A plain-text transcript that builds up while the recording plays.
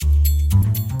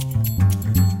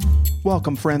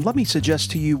Welcome, friend. Let me suggest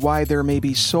to you why there may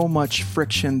be so much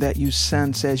friction that you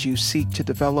sense as you seek to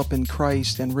develop in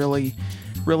Christ and really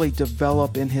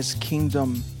develop in His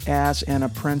kingdom as an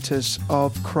apprentice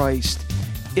of Christ.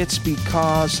 It's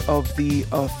because of the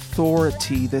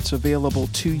authority that's available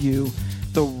to you,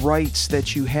 the rights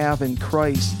that you have in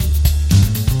Christ.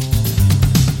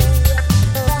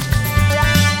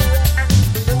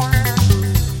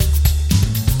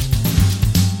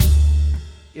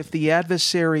 If the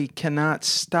adversary cannot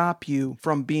stop you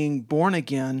from being born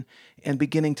again and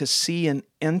beginning to see and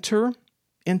enter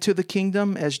into the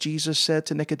kingdom, as Jesus said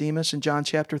to Nicodemus in John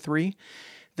chapter 3,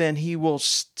 then he will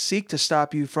seek to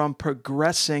stop you from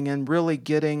progressing and really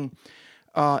getting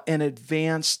an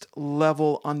advanced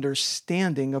level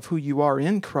understanding of who you are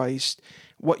in Christ,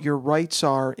 what your rights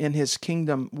are in His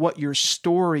kingdom, what your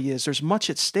story is. There's much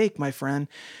at stake, my friend.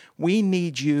 We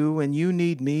need you, and you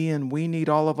need me, and we need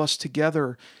all of us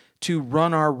together to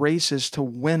run our races to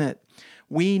win it.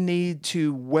 We need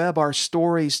to web our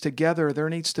stories together. There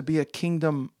needs to be a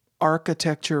kingdom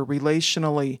architecture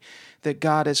relationally that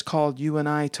God has called you and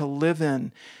I to live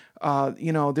in.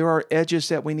 There are edges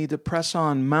that we need to press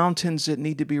on, mountains that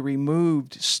need to be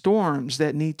removed, storms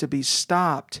that need to be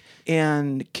stopped,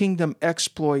 and kingdom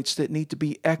exploits that need to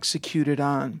be executed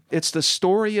on. It's the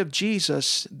story of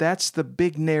Jesus. That's the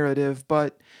big narrative,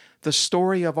 but the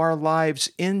story of our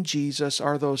lives in Jesus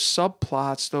are those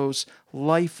subplots, those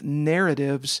life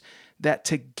narratives that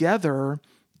together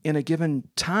in a given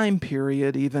time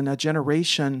period, even a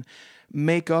generation,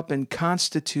 make up and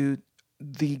constitute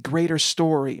the greater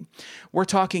story. We're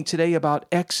talking today about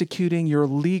executing your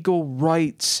legal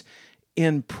rights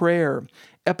in prayer.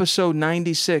 Episode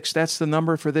 96, that's the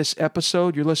number for this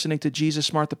episode. You're listening to Jesus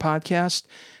Smart, the podcast.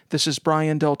 This is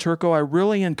Brian Del Turco. I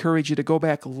really encourage you to go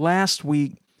back last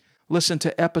week, listen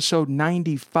to episode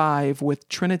 95 with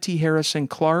Trinity Harrison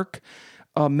Clark,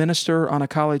 a minister on a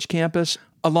college campus,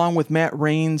 along with Matt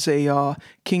Rains, a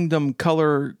Kingdom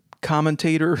Color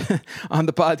commentator on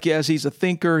the podcast. He's a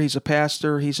thinker, he's a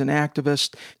pastor, he's an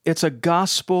activist. It's a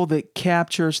gospel that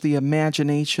captures the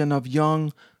imagination of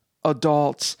young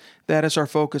adults. That is our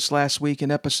focus last week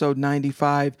in episode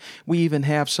 95. We even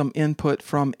have some input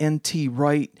from N.T.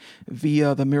 Wright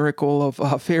via the miracle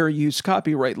of fair use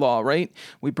copyright law, right?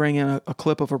 We bring in a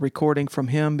clip of a recording from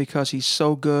him because he's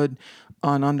so good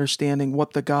on understanding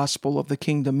what the gospel of the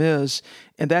kingdom is.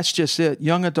 And that's just it.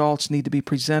 Young adults need to be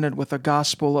presented with a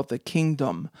gospel of the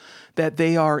kingdom, that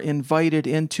they are invited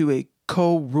into a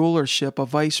co-rulership, a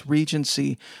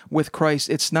vice-regency with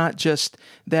Christ. It's not just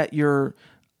that you're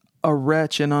a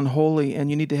wretch and unholy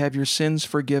and you need to have your sins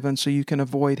forgiven so you can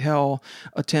avoid hell,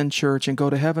 attend church, and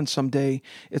go to heaven someday.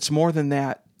 It's more than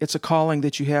that. It's a calling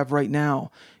that you have right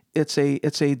now. It's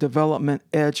a development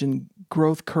edge and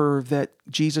growth curve that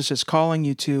Jesus is calling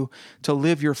you to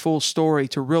live your full story,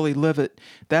 to really live it.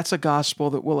 That's a gospel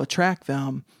that will attract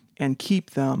them and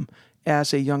keep them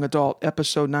as a young adult.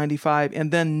 Episode 95.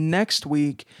 And then next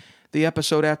week, the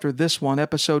episode after this one,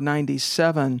 episode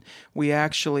 97, we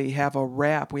actually have a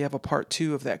wrap. We have a part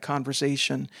 2 of that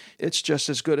conversation. It's just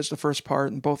as good as the first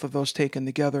part, and both of those taken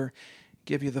together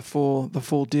give you the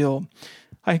full deal.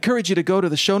 I encourage you to go to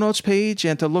the show notes page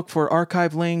and to look for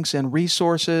archive links and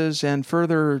resources and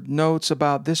further notes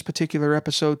about this particular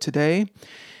episode today.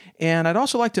 And I'd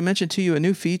also like to mention to you a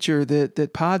new feature that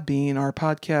Podbean, our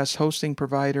podcast hosting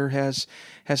provider, has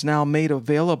now made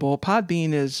available.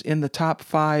 Podbean is in the top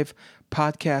 5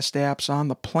 podcast apps on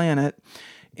the planet.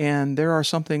 And there are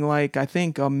something like, I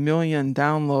think, 1 million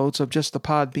downloads of just the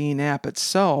Podbean app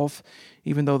itself,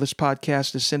 even though this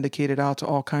podcast is syndicated out to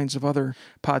all kinds of other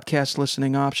podcast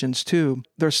listening options too.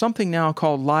 There's something now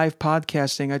called live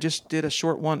podcasting. I just did a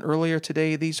short one earlier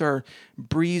today. These are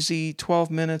breezy,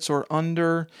 12 minutes or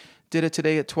under. Did it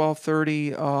today at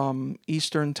 12:30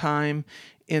 Eastern Time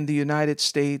in the United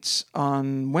States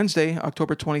on Wednesday,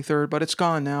 October 23rd, but it's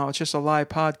gone now. It's just a live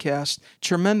podcast.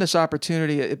 Tremendous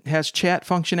opportunity. It has chat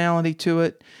functionality to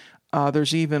it.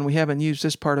 We haven't used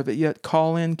this part of it yet,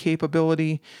 call-in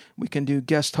capability. We can do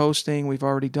guest hosting. We've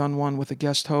already done one with a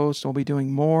guest host. We'll be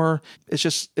doing more.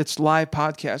 It's live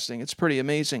podcasting. It's pretty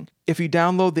amazing. If you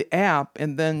download the app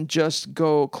and then just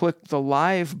go click the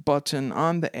live button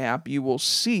on the app, you will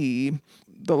see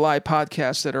the live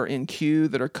podcasts that are in queue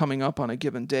that are coming up on a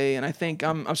given day. And I think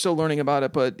I'm still learning about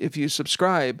it, but if you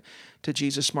subscribe to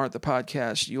Jesus Smart, the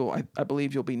podcast, I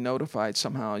believe you'll be notified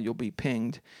somehow. You'll be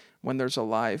pinged when there's a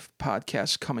live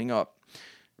podcast coming up.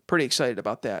 Pretty excited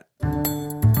about that.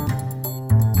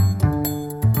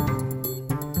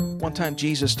 One time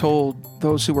Jesus told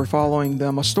those who were following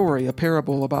them a story, a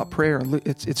parable about prayer.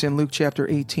 It's in Luke chapter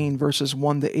 18, verses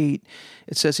 1 to 8.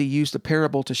 It says he used a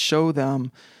parable to show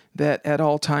them that at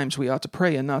all times we ought to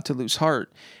pray and not to lose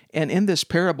heart. And in this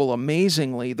parable,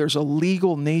 amazingly, there's a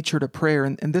legal nature to prayer.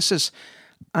 And this is,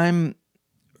 I'm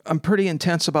pretty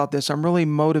intense about this. I'm really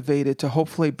motivated to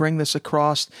hopefully bring this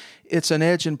across. It's an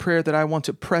edge in prayer that I want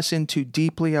to press into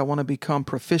deeply. I want to become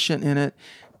proficient in it.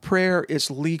 Prayer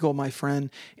is legal, my friend,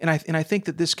 and I think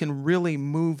that this can really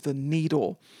move the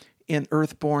needle in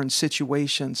earthborn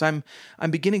situations. I'm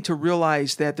beginning to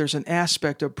realize that there's an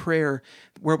aspect of prayer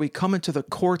where we come into the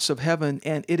courts of heaven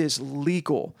and it is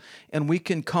legal, and we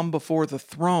can come before the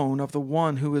throne of the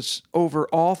one who is over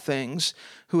all things,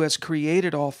 who has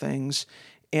created all things,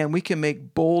 and we can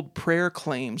make bold prayer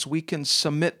claims. We can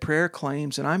submit prayer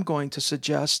claims, and I'm going to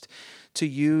suggest to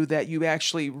you that you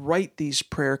actually write these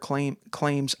prayer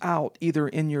claims out, either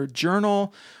in your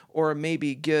journal or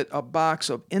maybe get a box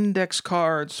of index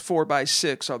cards.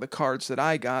 4x6 are the cards that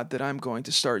I got that I'm going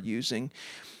to start using.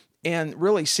 And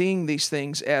really seeing these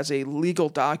things as a legal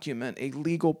document, a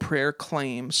legal prayer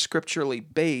claim, scripturally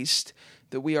based,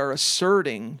 that we are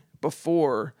asserting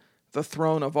before the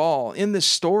throne of all. In this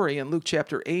story, in Luke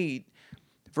chapter 8,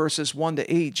 verses 1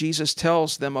 to 8, Jesus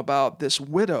tells them about this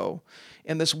widow.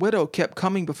 And this widow kept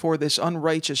coming before this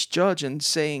unrighteous judge and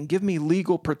saying, "Give me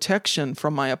legal protection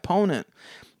from my opponent."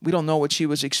 We don't know what she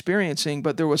was experiencing,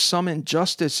 but there was some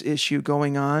injustice issue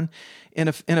going on. In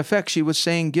effect, she was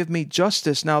saying, "Give me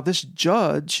justice." Now, this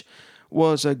judge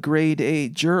was a grade A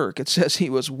jerk. It says he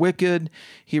was wicked.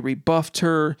 He rebuffed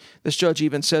her. This judge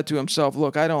even said to himself,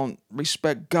 "Look, I don't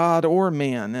respect God or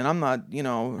man." And I'm not,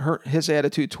 his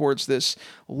attitude towards this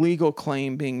legal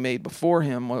claim being made before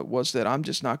him was that I'm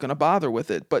just not going to bother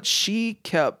with it. But she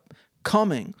kept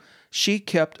coming. She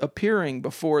kept appearing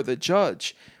before the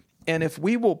judge. And if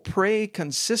we will pray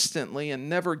consistently and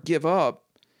never give up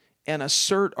and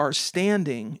assert our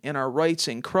standing and our rights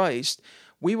in Christ,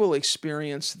 we will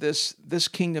experience this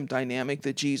kingdom dynamic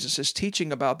that Jesus is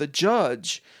teaching about. The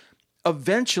judge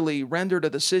eventually rendered a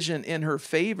decision in her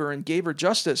favor and gave her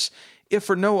justice, if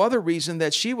for no other reason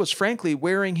that she was frankly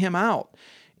wearing him out.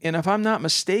 And if I'm not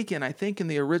mistaken, I think in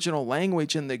the original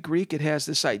language, in the Greek, it has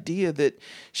this idea that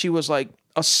she was like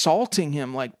assaulting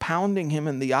him, like pounding him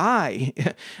in the eye.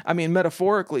 I mean,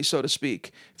 metaphorically, so to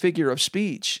speak, figure of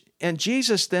speech. And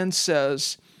Jesus then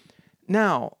says,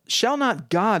 "Now, shall not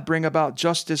God bring about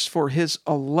justice for his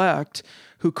elect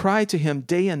who cry to him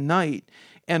day and night?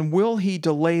 And will he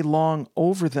delay long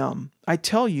over them? I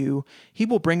tell you, he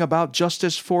will bring about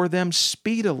justice for them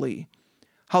speedily.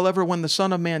 However, when the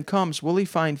Son of Man comes, will he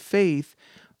find faith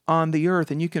on the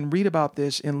earth?" And you can read about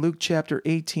this in Luke chapter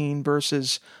 18,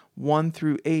 verses 1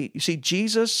 through 8. You see,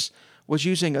 Jesus was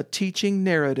using a teaching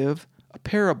narrative, a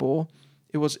parable.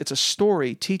 It's a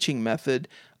story teaching method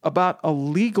about a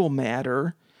legal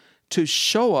matter to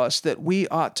show us that we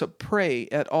ought to pray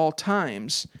at all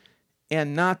times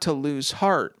and not to lose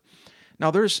heart.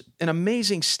 Now, there's an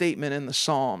amazing statement in the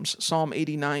Psalms. Psalm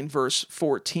 89, verse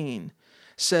 14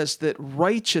 says that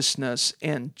righteousness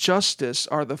and justice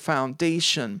are the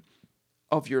foundation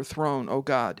of your throne, O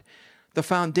God. The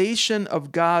foundation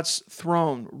of God's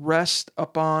throne rests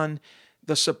upon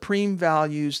the supreme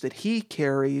values that he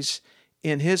carries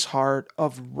in his heart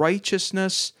of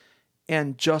righteousness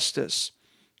and justice.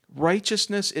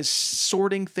 Righteousness is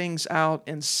sorting things out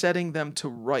and setting them to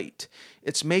right.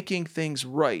 It's making things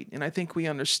right. And I think we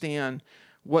understand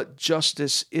what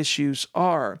justice issues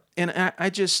are. And I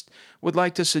just would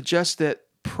like to suggest that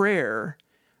prayer,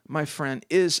 my friend,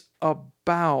 is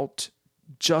about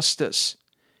justice.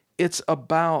 It's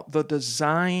about the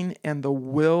design and the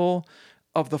will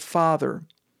of the Father.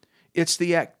 It's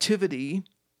the activity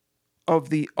of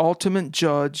the ultimate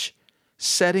judge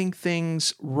setting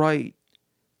things right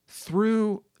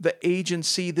through the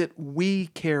agency that we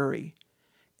carry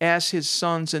as his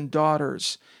sons and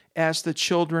daughters, as the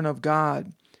children of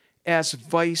God, as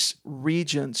vice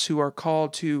regents who are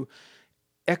called to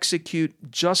execute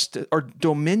justice or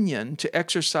dominion, to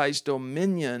exercise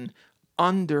dominion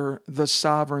under the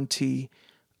sovereignty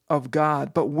of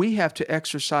God. But we have to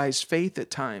exercise faith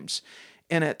at times.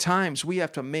 And at times we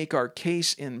have to make our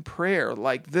case in prayer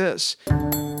like this.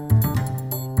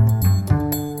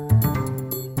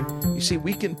 You see,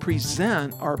 we can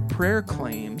present our prayer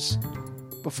claims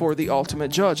before the ultimate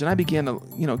judge. And I began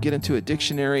to, get into a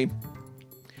dictionary,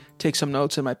 take some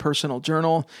notes in my personal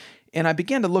journal, and I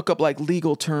began to look up like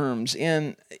legal terms.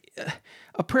 And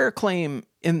a prayer claim,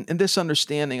 in this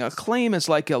understanding, a claim is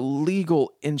like a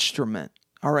legal instrument,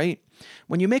 all right?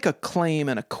 When you make a claim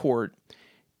in a court,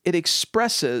 it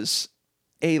expresses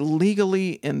a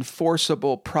legally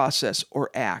enforceable process or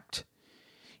act.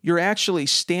 You're actually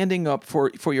standing up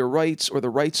for your rights or the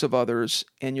rights of others,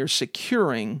 and you're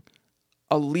securing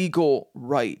a legal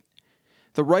right.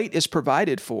 The right is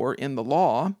provided for in the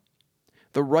law.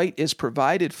 The right is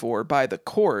provided for by the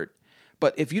court.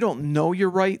 But if you don't know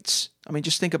your rights, I mean,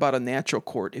 just think about a natural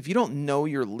court. If you don't know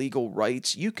your legal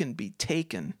rights, you can be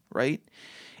taken, right?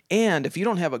 And if you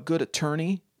don't have a good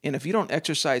attorney, and if you don't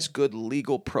exercise good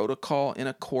legal protocol in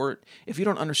a court, if you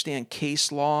don't understand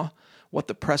case law, what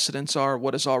the precedents are,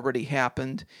 what has already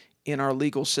happened in our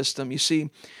legal system, you see,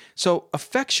 so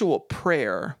effectual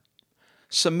prayer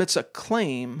submits a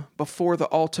claim before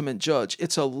the ultimate judge.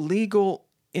 It's a legal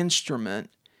instrument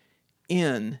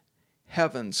in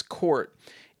heaven's court.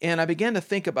 And I began to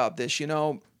think about this.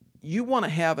 You want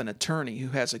to have an attorney who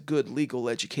has a good legal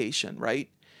education, right?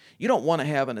 You don't want to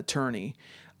have an attorney,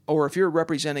 or if you're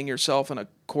representing yourself in a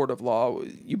court of law,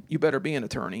 you better be an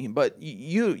attorney. But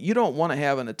you don't want to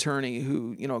have an attorney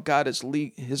who got his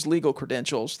legal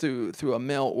credentials through a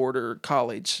mail order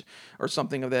college or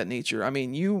something of that nature. I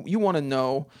mean, you want to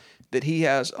know that he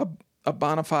has a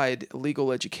bona fide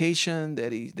legal education,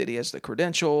 that he has the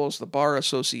credentials, the Bar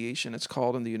Association, it's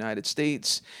called in the United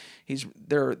States.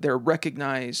 They're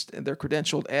recognized and they're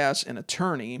credentialed as an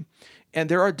attorney, and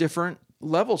there are different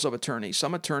levels of attorneys.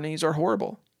 Some attorneys are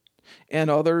horrible, and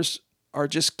others are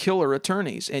just killer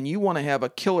attorneys, and you want to have a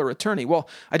killer attorney. Well,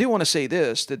 I do want to say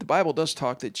this, that the Bible does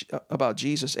talk about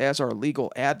Jesus as our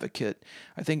legal advocate.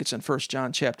 I think it's in 1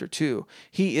 John chapter 2.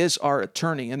 He is our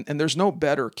attorney, and there's no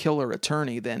better killer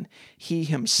attorney than he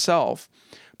himself.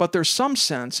 But there's some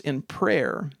sense in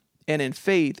prayer and in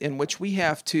faith in which we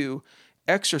have to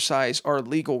exercise our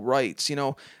legal rights.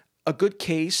 A good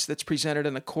case that's presented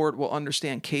in a court will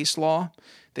understand case law.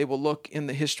 They will look in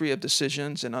the history of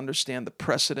decisions and understand the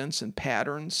precedents and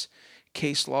patterns.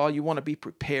 Case law, you want to be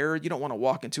prepared. You don't want to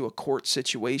walk into a court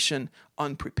situation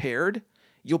unprepared.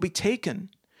 You'll be taken.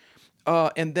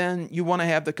 And then you want to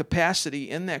have the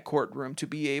capacity in that courtroom to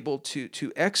be able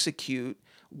to execute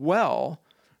well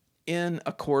in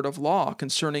a court of law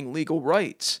concerning legal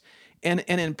rights. And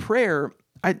in prayer,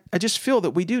 I just feel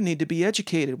that we do need to be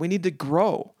educated. We need to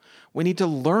grow. We need to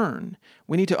learn.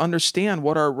 We need to understand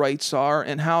what our rights are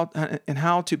and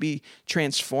how to be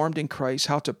transformed in Christ,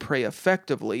 how to pray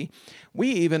effectively. We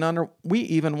even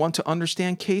want to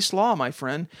understand case law, my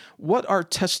friend. What are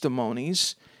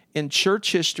testimonies in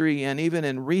church history and even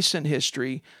in recent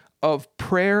history of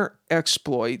prayer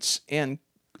exploits and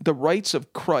the rights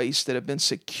of Christ that have been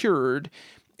secured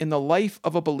in the life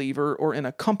of a believer or in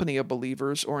a company of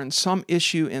believers or in some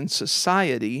issue in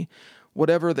society,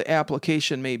 whatever the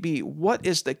application may be? What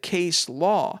is the case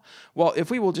law? Well, if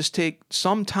we will just take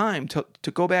some time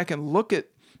to go back and look at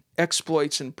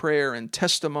exploits in prayer and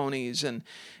testimonies, and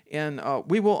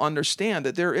we will understand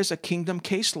that there is a kingdom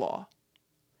case law,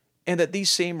 and that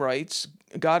these same rights,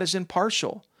 God is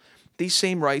impartial. These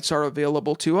same rights are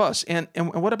available to us. And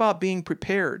what about being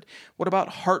prepared? What about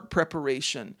heart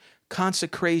preparation,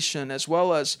 consecration, as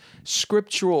well as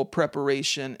scriptural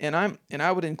preparation? And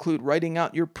I would include writing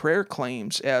out your prayer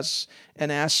claims as an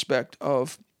aspect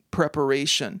of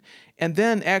preparation. And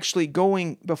then actually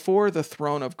going before the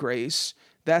throne of grace,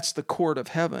 that's the court of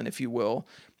heaven, if you will,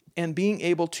 and being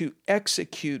able to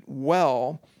execute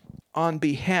well on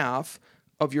behalf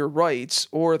of your rights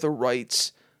or the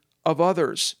rights of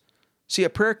others. See, a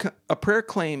prayer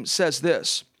claim says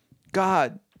this: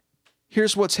 God,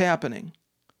 here's what's happening.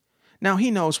 Now,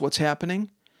 he knows what's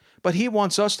happening, but he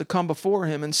wants us to come before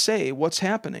him and say what's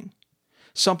happening.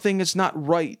 Something is not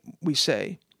right, we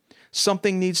say.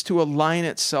 Something needs to align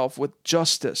itself with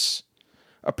justice.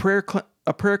 A prayer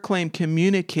claim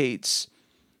communicates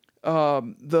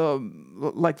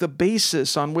the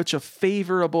basis on which a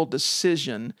favorable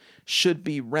decision should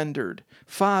be rendered.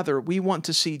 Father, we want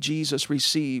to see Jesus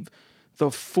receive the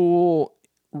full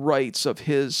rights of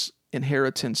his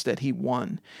inheritance that he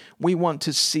won. We want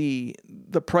to see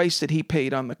the price that he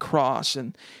paid on the cross,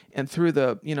 and through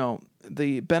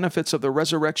the benefits of the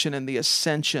resurrection and the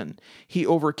ascension, he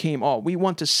overcame all. We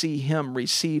want to see him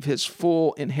receive his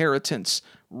full inheritance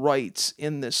rights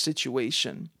in this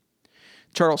situation.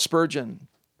 Charles Spurgeon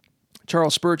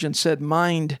said,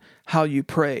 "Mind how you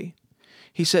pray."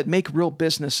 He said, "Make real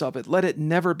business of it. Let it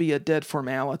never be a dead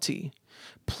formality.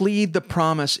 Plead the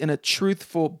promise in a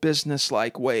truthful,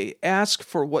 businesslike way. Ask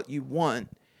for what you want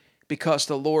because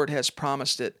the Lord has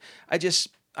promised it."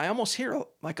 I almost hear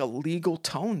like a legal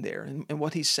tone there in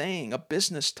what he's saying, a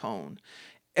business tone.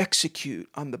 Execute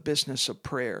on the business of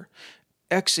prayer.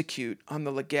 Execute on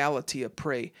the legality of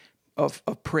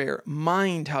prayer.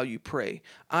 Mind how you pray.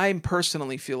 I'm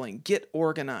personally feeling, get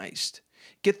organized.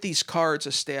 Get these cards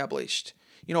established.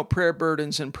 Prayer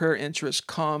burdens and prayer interests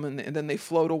come and then they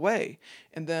float away.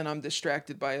 And then I'm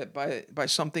distracted by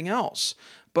something else.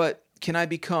 But can I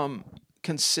become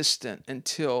consistent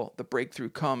until the breakthrough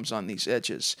comes on these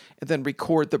edges, and then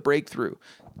record the breakthrough?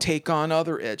 Take on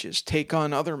other edges, take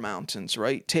on other mountains,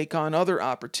 right? Take on other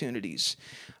opportunities.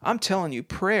 I'm telling you,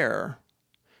 prayer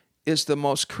is the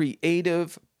most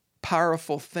creative,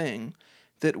 powerful thing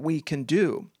that we can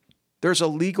do. There's a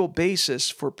legal basis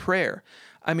for prayer.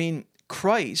 I mean,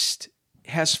 Christ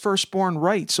has firstborn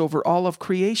rights over all of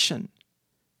creation,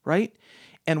 right?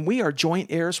 And we are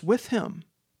joint heirs with him.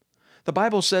 The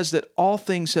Bible says that all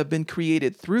things have been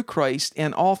created through Christ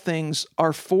and all things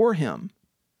are for him.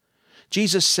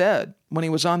 Jesus said when he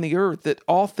was on the earth that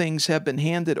all things have been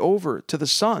handed over to the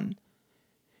Son,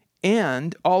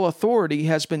 and all authority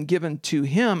has been given to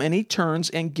him, and he turns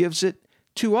and gives it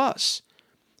to us.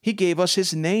 He gave us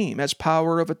his name as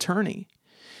power of attorney.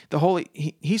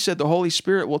 He said the Holy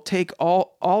Spirit will take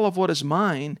all of what is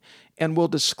mine and will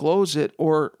disclose it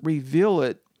or reveal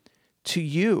it to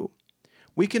you.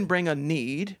 We can bring a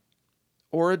need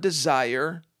or a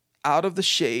desire out of the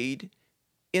shade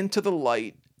into the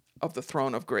light of the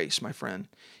throne of grace, my friend.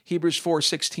 Hebrews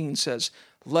 4:16 says,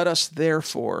 "Let us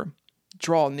therefore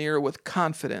draw near with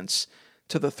confidence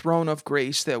to the throne of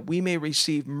grace, that we may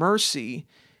receive mercy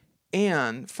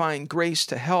and find grace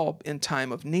to help in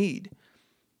time of need."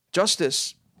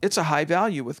 Justice, it's a high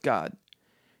value with God.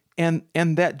 And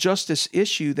that justice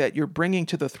issue that you're bringing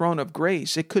to the throne of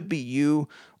grace, it could be you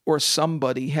or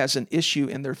somebody has an issue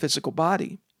in their physical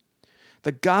body.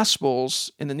 The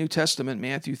Gospels in the New Testament,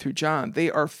 Matthew through John,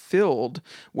 they are filled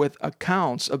with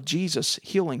accounts of Jesus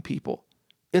healing people.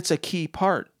 It's a key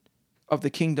part of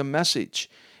the kingdom message.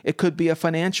 It could be a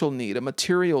financial need, a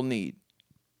material need.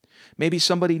 Maybe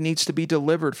somebody needs to be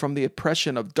delivered from the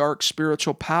oppression of dark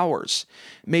spiritual powers.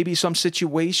 Maybe some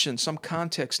situation, some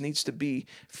context needs to be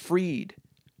freed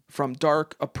from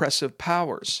dark oppressive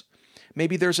powers.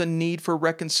 Maybe there's a need for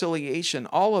reconciliation.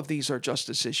 All of these are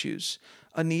justice issues.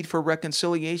 A need for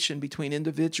reconciliation between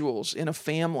individuals in a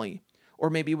family, or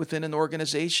maybe within an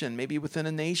organization, maybe within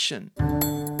a nation.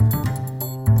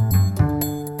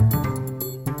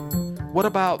 What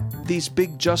about these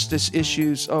big justice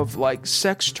issues of like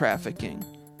sex trafficking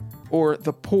or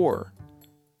the poor,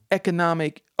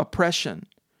 economic oppression,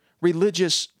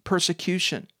 religious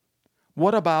persecution?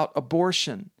 What about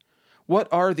abortion? What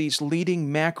are these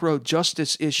leading macro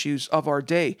justice issues of our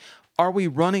day? Are we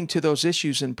running to those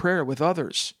issues in prayer with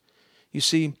others? You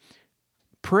see,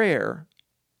 prayer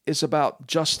is about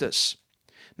justice.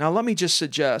 Now, let me just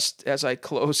suggest as I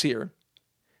close here,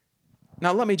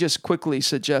 let me just quickly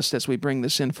suggest as we bring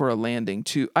this in for a landing,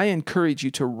 I encourage you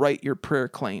to write your prayer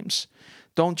claims.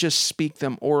 Don't just speak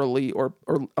them orally or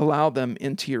allow them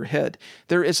into your head.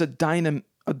 There is a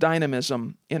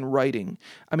dynamism in writing.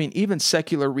 I mean, even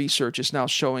secular research is now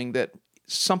showing that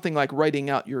something like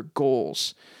writing out your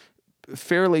goals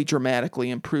fairly dramatically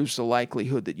improves the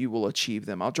likelihood that you will achieve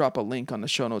them. I'll drop a link on the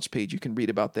show notes page. You can read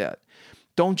about that.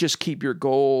 Don't just keep your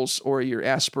goals or your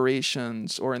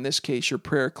aspirations, or in this case, your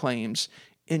prayer claims,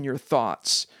 in your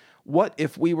thoughts. What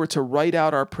if we were to write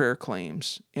out our prayer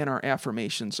claims and our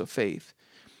affirmations of faith?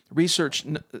 Research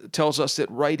tells us that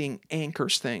writing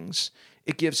anchors things.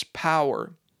 It gives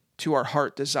power to our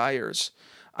heart desires.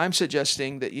 I'm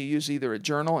suggesting that you use either a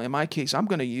journal. In my case, I'm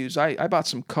going to use, I bought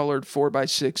some colored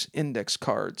 4x6 index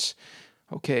cards.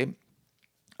 Okay.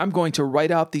 I'm going to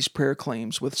write out these prayer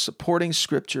claims with supporting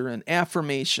scripture and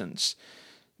affirmations.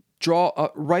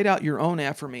 Write out your own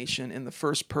affirmation in the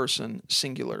first person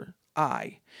singular,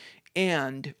 I,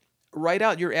 and write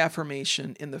out your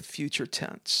affirmation in the future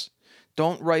tense.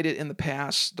 Don't write it in the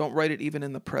past. Don't write it even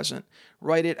in the present.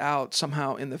 Write it out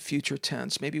somehow in the future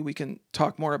tense. Maybe we can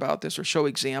talk more about this or show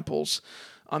examples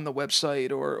on the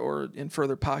website or in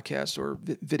further podcasts or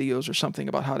videos or something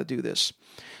about how to do this.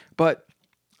 But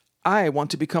I want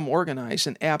to become organized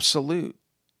and absolute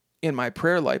in my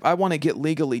prayer life. I want to get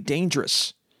legally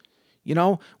dangerous. You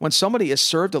know, when somebody is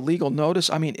served a legal notice,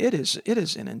 I mean, it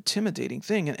is an intimidating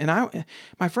thing. And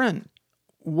my friend,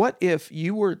 what if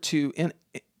you were to,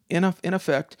 in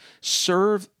effect,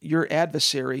 serve your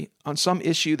adversary on some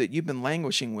issue that you've been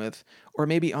languishing with, or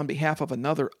maybe on behalf of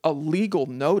another, a legal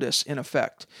notice in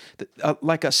effect,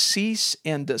 like a cease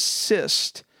and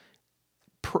desist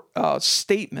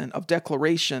statement of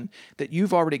declaration that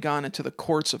you've already gone into the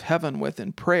courts of heaven with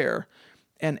in prayer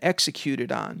and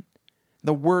executed on.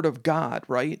 The word of God,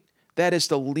 right? That is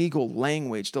the legal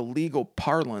language, the legal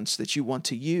parlance that you want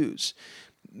to use.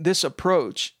 This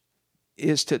approach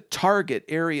is to target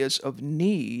areas of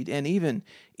need and even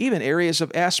areas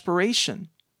of aspiration.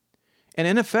 And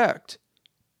in effect,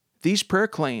 these prayer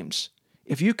claims,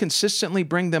 if you consistently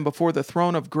bring them before the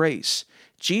throne of grace,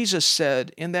 Jesus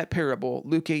said in that parable,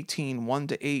 Luke 18,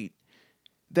 1-8,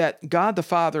 that God the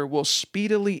Father will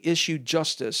speedily issue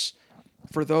justice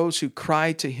for those who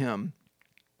cry to him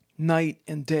night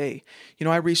and day.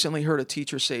 I recently heard a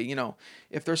teacher say,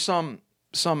 if there's some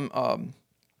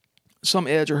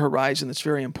edge or horizon that's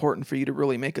very important for you to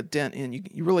really make a dent in,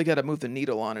 you really got to move the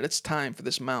needle on it. It's time for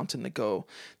this mountain to go.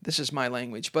 This is my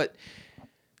language. But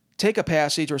take a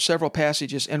passage or several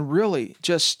passages and really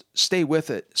just stay with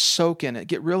it, soak in it,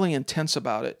 get really intense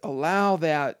about it. Allow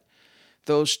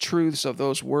those truths of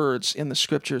those words in the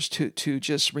scriptures to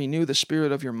just renew the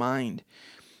spirit of your mind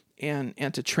and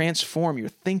to transform your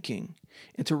thinking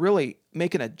and to really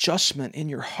make an adjustment in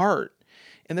your heart.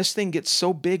 And this thing gets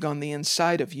so big on the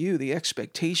inside of you, the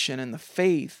expectation and the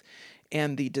faith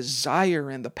and the desire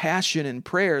and the passion in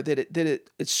prayer that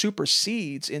it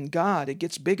supersedes in God. It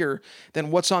gets bigger than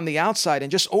what's on the outside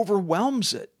and just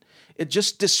overwhelms it. It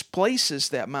just displaces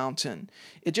that mountain.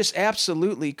 It just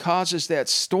absolutely causes that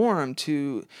storm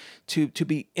to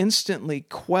be instantly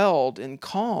quelled and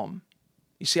calm.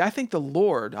 You see, I think the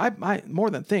Lord, I more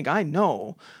than think, I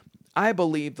know, I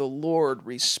believe the Lord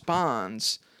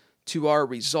responds to our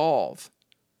resolve.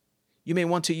 You may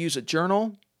want to use a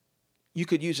journal. You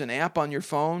could use an app on your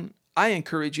phone. I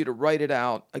encourage you to write it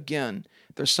out. Again,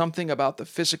 there's something about the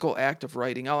physical act of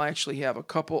writing. I'll actually have a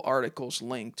couple articles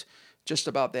linked just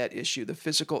about that issue, the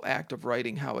physical act of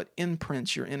writing, how it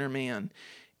imprints your inner man.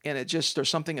 And there's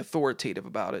something authoritative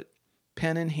about it.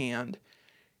 Pen in hand.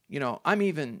 I've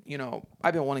been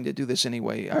wanting to do this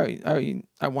anyway.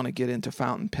 I want to get into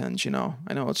fountain pens,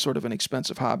 I know it's sort of an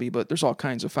expensive hobby, but there's all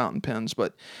kinds of fountain pens.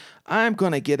 But I'm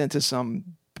going to get into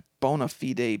some bona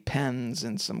fide pens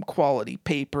and some quality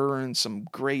paper and some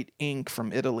great ink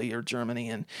from Italy or Germany.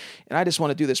 And I just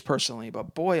want to do this personally,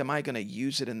 but boy, am I going to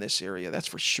use it in this area. That's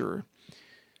for sure.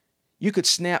 You could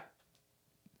snap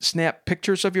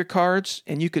pictures of your cards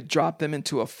and you could drop them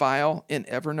into a file in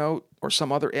Evernote or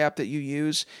some other app that you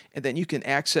use. And then you can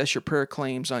access your prayer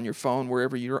claims on your phone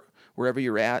wherever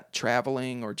you're at,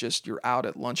 traveling, or just you're out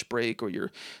at lunch break, or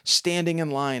you're standing in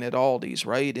line at Aldi's,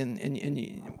 right?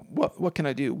 And what can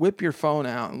I do? Whip your phone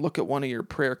out and look at one of your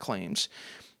prayer claims.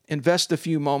 Invest a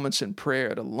few moments in prayer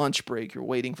at a lunch break. You're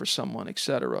waiting for someone,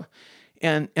 etc.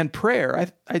 And prayer,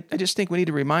 I just think we need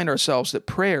to remind ourselves that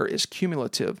prayer is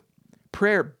cumulative.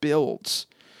 Prayer builds.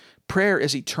 Prayer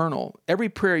is eternal. Every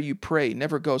prayer you pray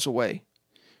never goes away.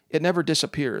 It never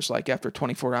disappears like after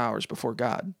 24 hours before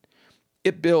God.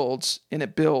 It builds and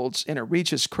it builds and it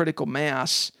reaches critical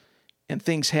mass and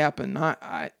things happen.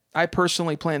 I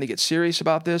personally plan to get serious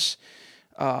about this.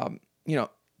 To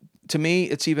me,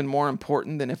 it's even more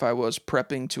important than if I was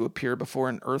prepping to appear before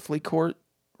an earthly court,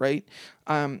 right?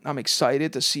 I'm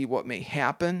excited to see what may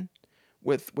happen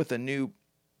with a new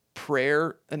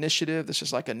prayer initiative. This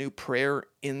is like a new prayer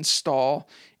install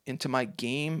into my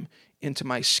game, into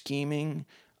my scheming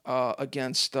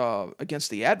against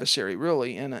the adversary,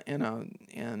 really, in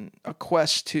a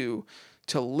quest to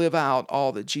live out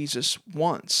all that Jesus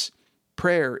wants.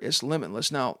 Prayer is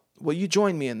limitless. Now, will you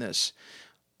join me in this?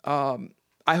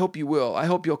 I hope you will. I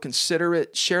hope you'll consider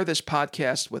it. Share this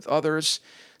podcast with others.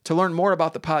 To learn more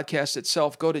about the podcast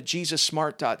itself, go to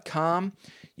JesusSmart.com.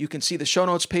 You can see the show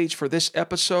notes page for this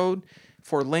episode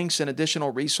for links and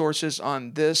additional resources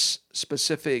on this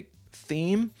specific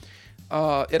theme.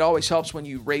 It always helps when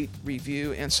you rate,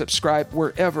 review, and subscribe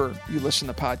wherever you listen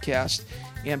to podcasts.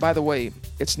 And by the way,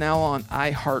 it's now on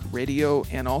iHeartRadio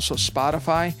and also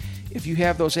Spotify. If you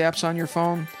have those apps on your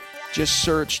phone, just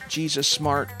search Jesus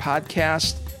Smart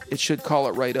Podcast. It should call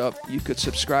it right up. You could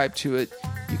subscribe to it.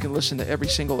 You can listen to every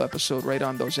single episode right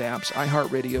on those apps,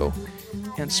 iHeartRadio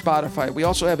and Spotify. We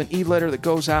also have an e-letter that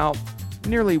goes out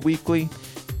nearly weekly.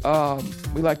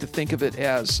 We like to think of it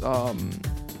as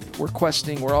we're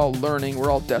questing, we're all learning,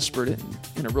 we're all desperate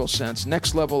in a real sense.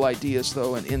 Next level ideas,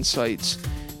 though, and insights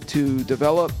to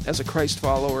develop as a Christ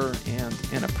follower and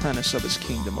an apprentice of his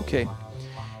kingdom, okay?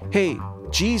 Hey,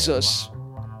 Jesus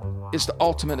is the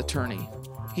ultimate attorney.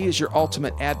 He is your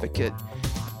ultimate advocate.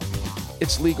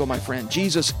 It's legal, my friend.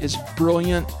 Jesus is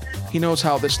brilliant. He knows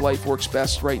how this life works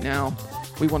best right now.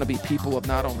 We want to be people of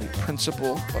not only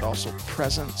principle, but also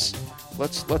presence.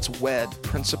 Let's wed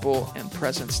principle and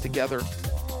presence together.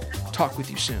 Talk with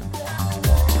you soon.